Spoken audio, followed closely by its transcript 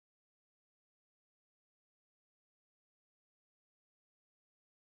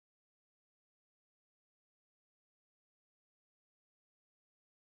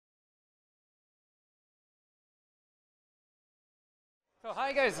So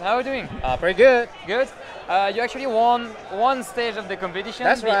hi guys, how are you doing? Pretty good. Good. You actually won one stage of the competition.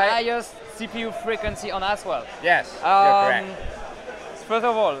 That's the right. highest CPU frequency on as well. Yes, you're correct. First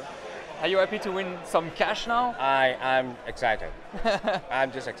of all, are you happy to win some cash now? I'm excited.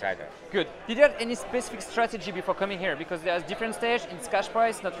 I'm just excited. Good. Did you have any specific strategy before coming here? Because there's different stage, it's cash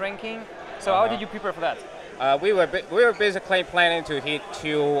price, not ranking. So how did you prepare for that? We were basically planning to hit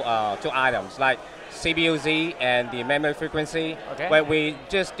two items, like CPUz and the memory frequency, but we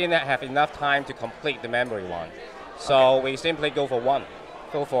just didn't have enough time to complete the memory one. So we simply go for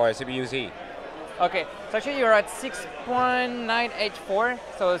CPUz. Okay, so actually you're at 6.984,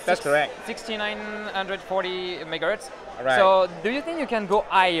 so that's correct. 6940 megahertz. Right. So do you think you can go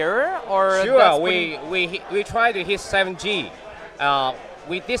higher, or sure? We try to hit 7G.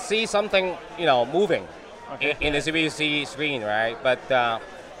 We did see something, moving in the CPUz screen, right? But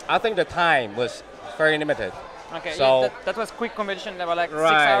I think the time was very limited. Okay, so yeah, that was quick competition. There were like 6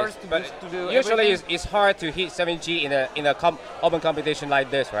 hours to do usually everything. it's hard to hit 7G in a open competition like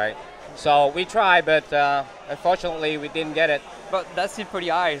this, right? So we tried, but unfortunately we didn't get it. But that's still pretty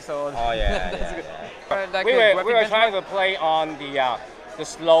high, so oh yeah, that's good. Like we were trying to play on the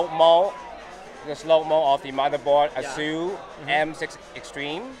slow mode of the motherboard ASUS M6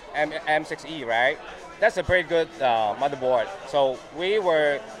 Extreme, M6E, right? That's a pretty good motherboard. So we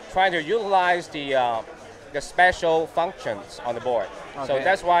were trying to utilize the special functions on the board. So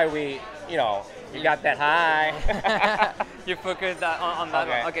that's why we got that high. You focused on that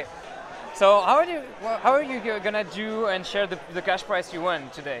one. Okay. So how are you gonna do and share the cash prize you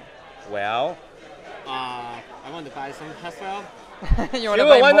won today? Well, I want to buy some hardware. You want to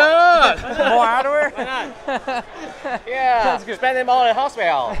buy why not? more hardware? Why not? Yeah, that's good. Spend them all in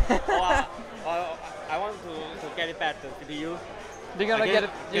hospital. I want to get it back the CPU. You're gonna get it?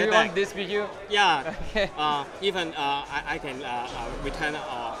 You want this CPU? Yeah. Okay. Even I can return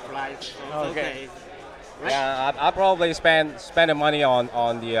flight. Okay. Right? Yeah, I'll probably spend the money on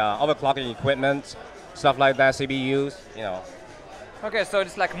the overclocking equipment, stuff like that, CPUs, Okay, so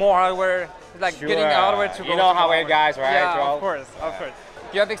it's like more hardware, like getting hardware to go. You know how it guys, right? Yeah, Joe? of course.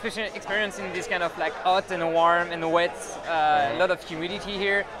 You have experience in this kind of like hot and warm and wet, a lot of humidity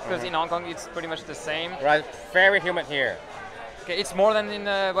here, because in Hong Kong it's pretty much the same. Right, very humid here. Okay, it's more than in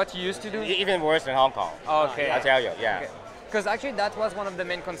what you used to do? Even worse than Hong Kong. Okay. I tell you, yeah. Because actually that was one of the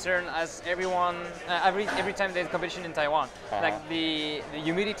main concerns as everyone, every time there's competition in Taiwan. Like the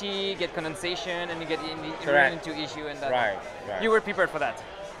humidity, get condensation, and you get into issue and that. Right. You were prepared for that?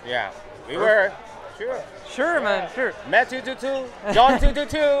 Yeah, we were. Sure. Sure, man, sure. Mad222, John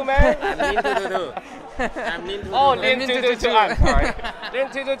 222, man. I'm Lin222. I'm Lin222. Oh, Lin222. I'm sorry.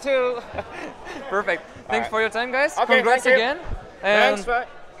 Lin222. Perfect. Thanks for your time, guys. Okay, congrats again. And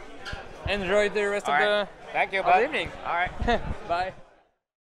thanks, enjoy the rest of the Thank you, bud. evening. All right. Bye.